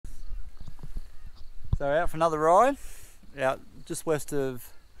So out for another ride, out just west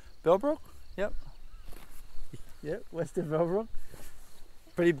of Bellbrook. Yep, west of Bellbrook.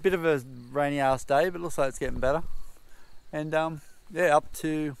 Pretty bit of a rainy ass day, but looks like it's getting better. And yeah, up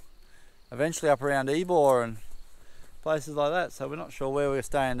to eventually up around Ebor and places like that. So we're not sure where we're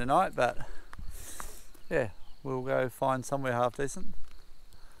staying tonight, but yeah, we'll go find somewhere half decent.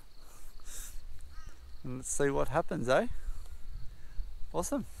 And let's see what happens, eh?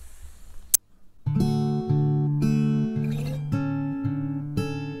 Awesome.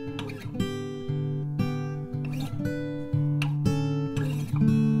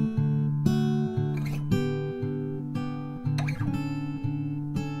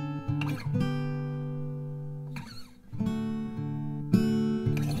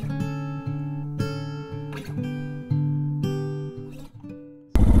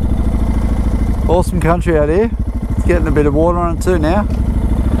 Awesome country out here. It's getting a bit of water on it too now.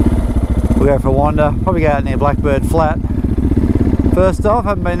 We'll go for a wander, probably go out near Blackbird Flat. First off,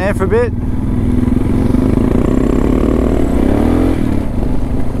 haven't been there for a bit.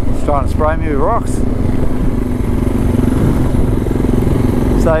 It's trying to spray me with rocks.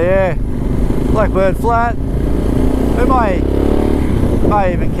 So yeah, Blackbird Flat. We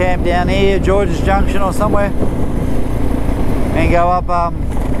may even camp down here, George's Junction or somewhere, and go up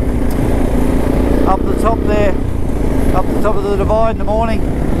the top there, up the top of the divide in the morning.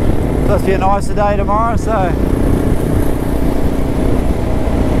 Supposed to be a nicer day tomorrow, so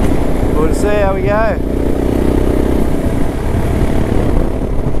we'll see how we go.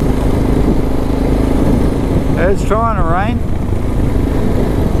 It's trying to rain.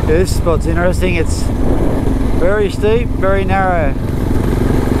 This spot's interesting. It's very steep, very narrow.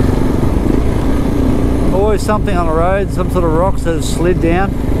 Always something on the road, some sort of rocks that have slid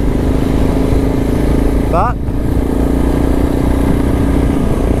down. But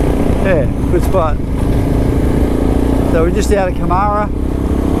yeah, good spot. So we're just out of Kamara,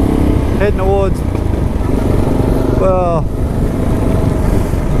 heading towards, well,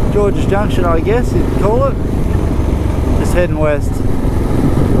 George's Junction, I guess you'd call it. Just heading west.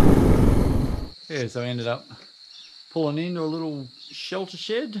 Yeah, so I ended up pulling into a little shelter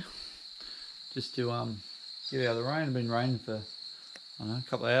shed just to get out of the rain. It's been raining for, I don't know, a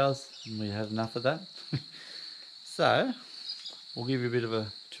couple of hours, and we had enough of that. So we'll give you a bit of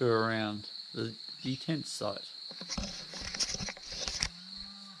a tour around the tent site.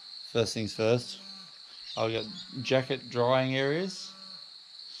 First things first, I've got jacket drying areas,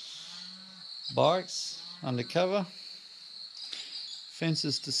 bikes under cover,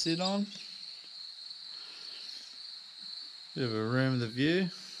 fences to sit on, bit of a room with a view,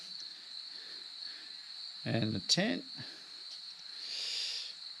 and a tent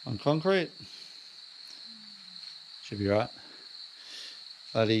on concrete. Should be right.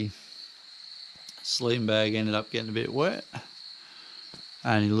 Bloody sleeping bag ended up getting a bit wet.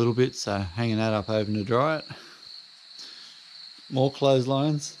 Only a little bit, so hanging that up open to dry it. More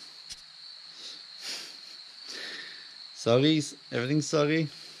clotheslines. Soggies, everything's soggy.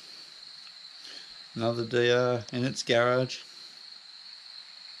 Another DR in its garage.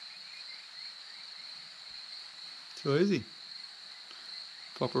 Too easy.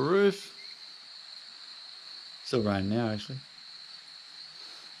 Proper roof. Still raining now, actually.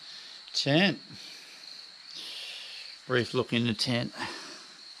 Tent. Brief look in the tent.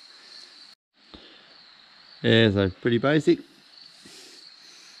 Yeah, so pretty basic.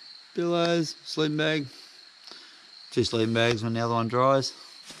 Pillows, sleeping bag. 2 sleeping bags when the other one dries.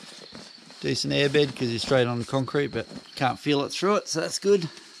 Decent airbed because you're straight on the concrete, but can't feel it through it, so that's good.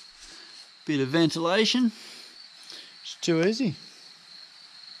 Bit of ventilation. It's too easy.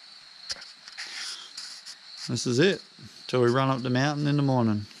 This is it, till we run up the mountain in the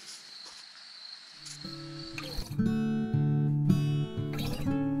morning.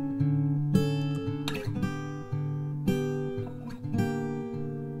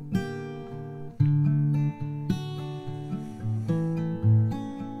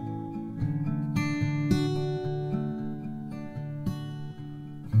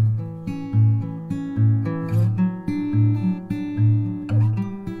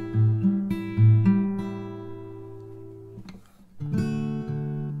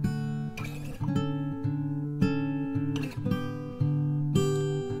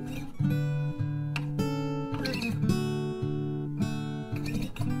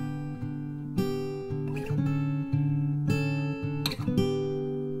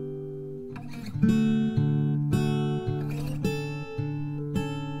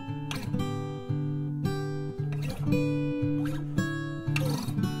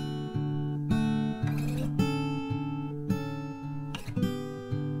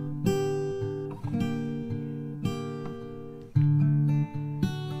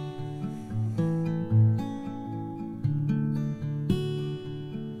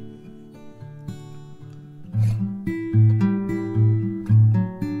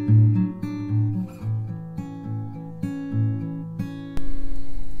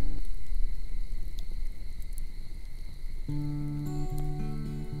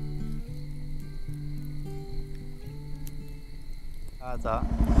 that's all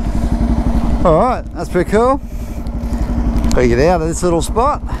right. Alright, that's pretty cool. Gotta get out of this little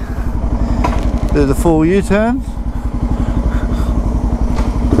spot. Do the full U-turn.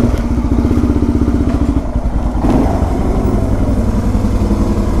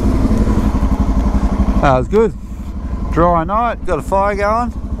 That was good. Dry night, got a fire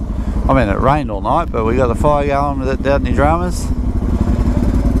going. I mean, it rained all night, but we got a fire going without any dramas.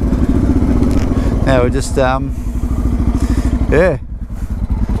 Now we're just, yeah,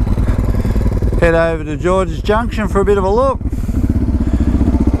 head over to George's Junction for a bit of a look.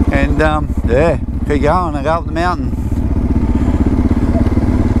 And, yeah, keep going and go up the mountain.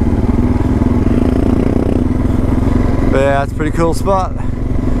 But yeah, it's a pretty cool spot.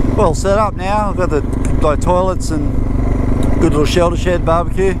 Well set up now. I've got the toilets and good little shelter shed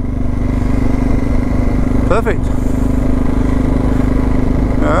barbecue. Perfect.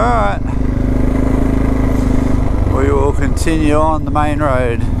 Alright. We will continue on the main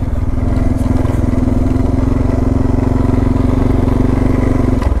road.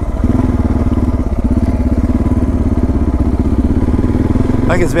 I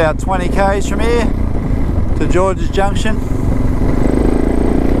think it's about 20 k's from here to George's Junction.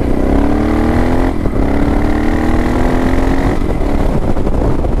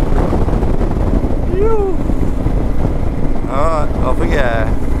 Alright, off we go.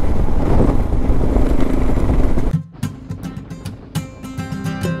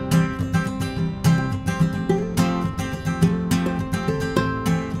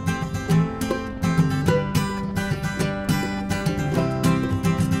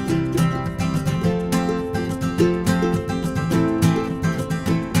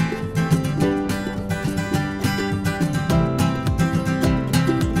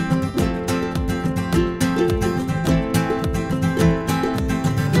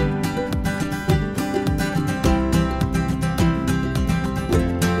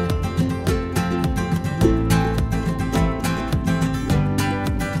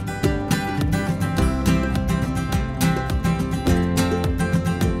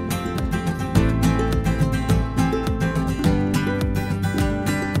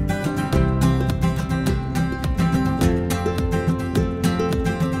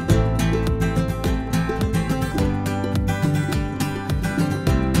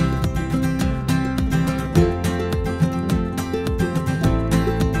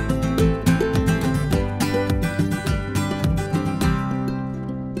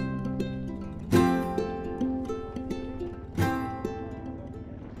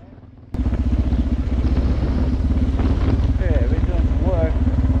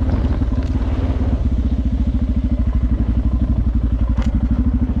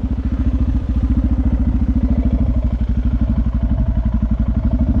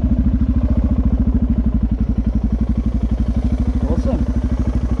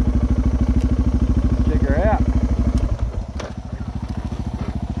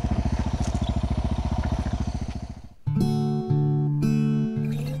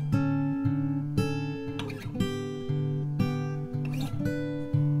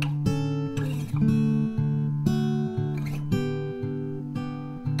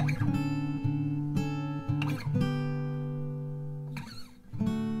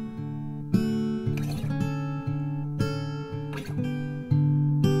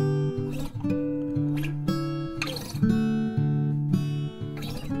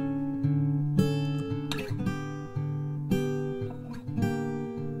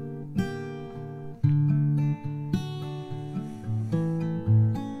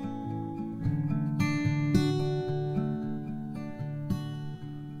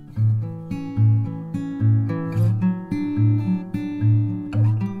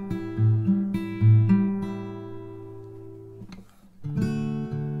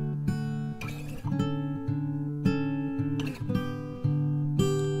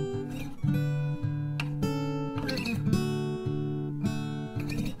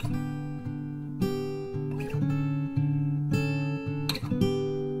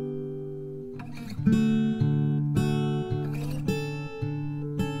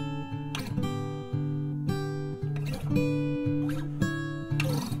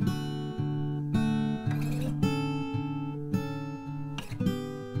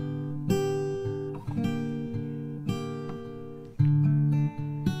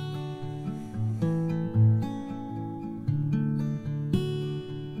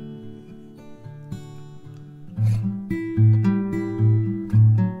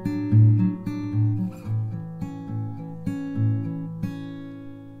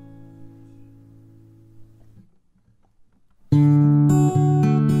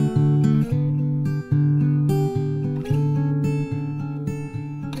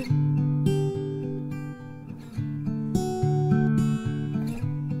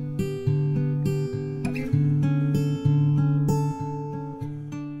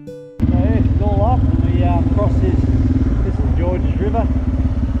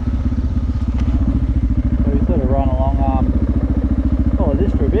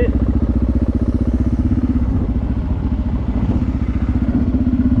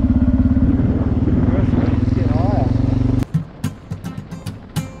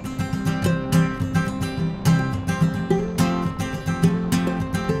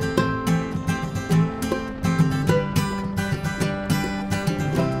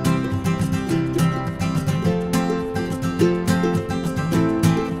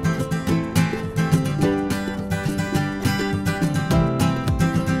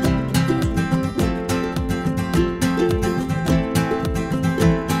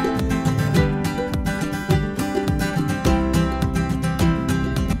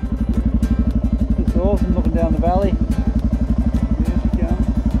 down the valley. There she comes.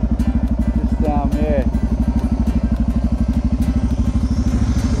 Just yeah.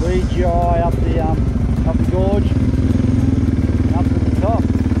 Lead your eye up the gorge and up to the top.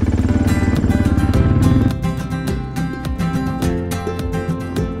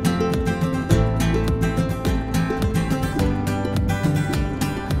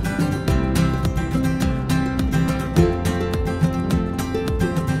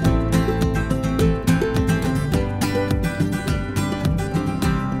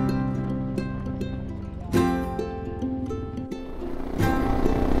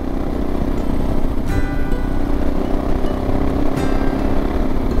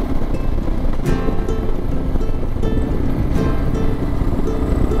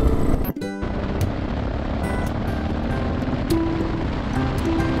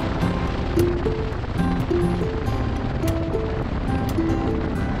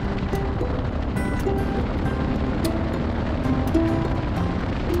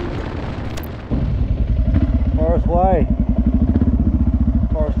 Way.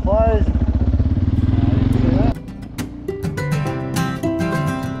 Forest closed. I didn't see that.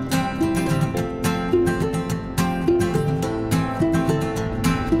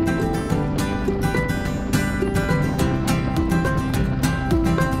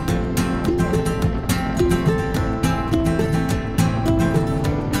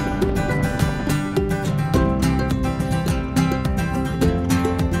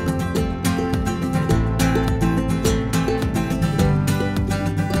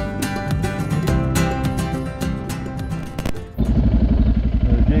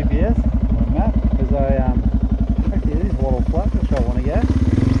 GPS or map, because actually it is Wattle Flat, that's where I want to go.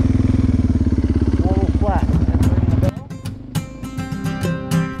 Wattle Flat, that's ringing the bell.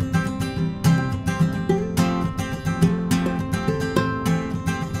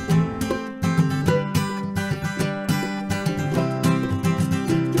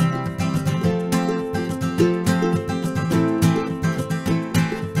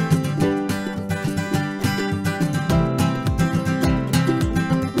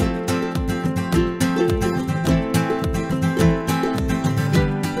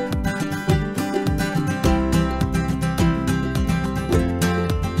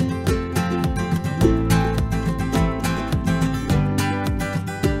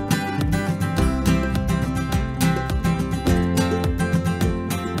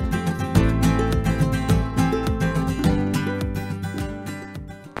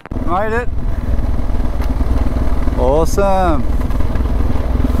 Made it. Awesome.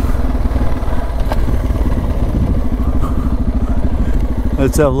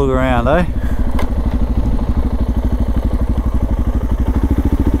 Let's have a look around, eh?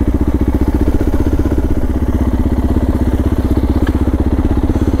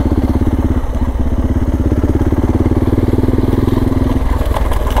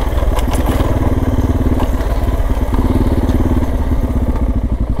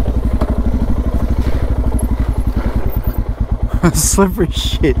 Slippery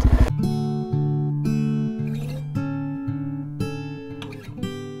shit.